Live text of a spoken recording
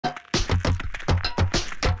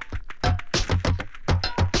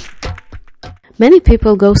Many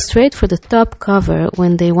people go straight for the top cover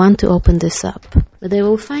when they want to open this up, but they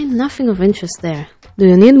will find nothing of interest there. Do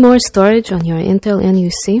you need more storage on your Intel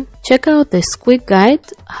NUC? Check out this quick guide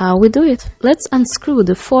how we do it. Let's unscrew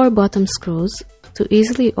the 4 bottom screws to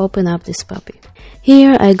easily open up this puppy.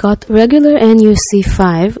 Here I got regular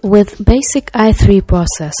NUC5 with basic i3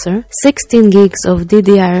 processor, 16 gigs of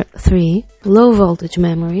DDR3 Low Voltage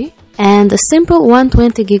memory, and a simple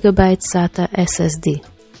 120GB Sata Ssd.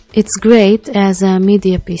 It's great as a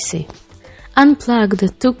media PC. Unplug the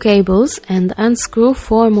 2 cables and unscrew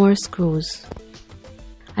 4 more screws.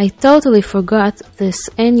 I totally forgot this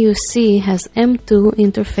NUC has M2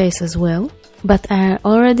 interface as well, but I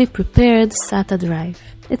already prepared SATA drive.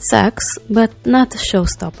 It sucks, but not a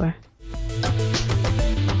showstopper.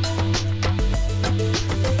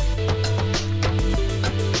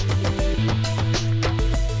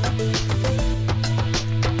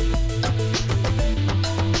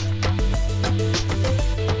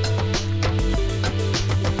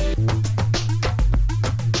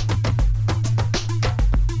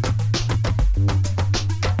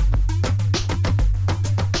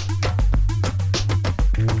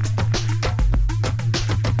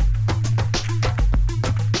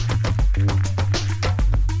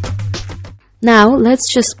 Now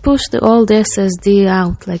let's just push the old SSD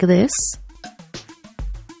out like this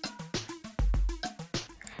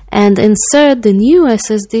and insert the new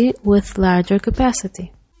SSD with larger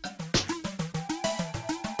capacity.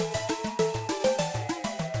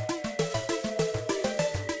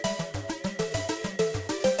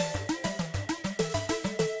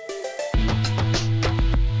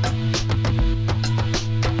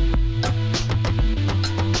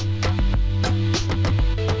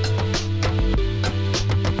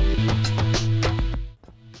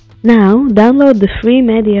 Now, download the free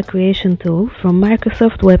media creation tool from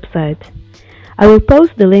Microsoft website. I will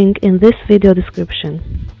post the link in this video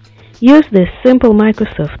description. Use this simple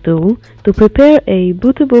Microsoft tool to prepare a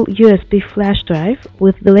bootable USB flash drive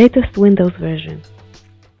with the latest Windows version.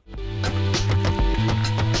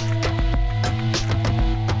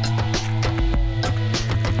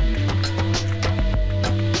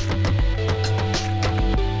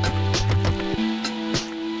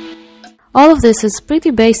 All of this is pretty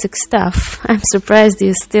basic stuff. I'm surprised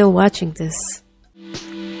you're still watching this.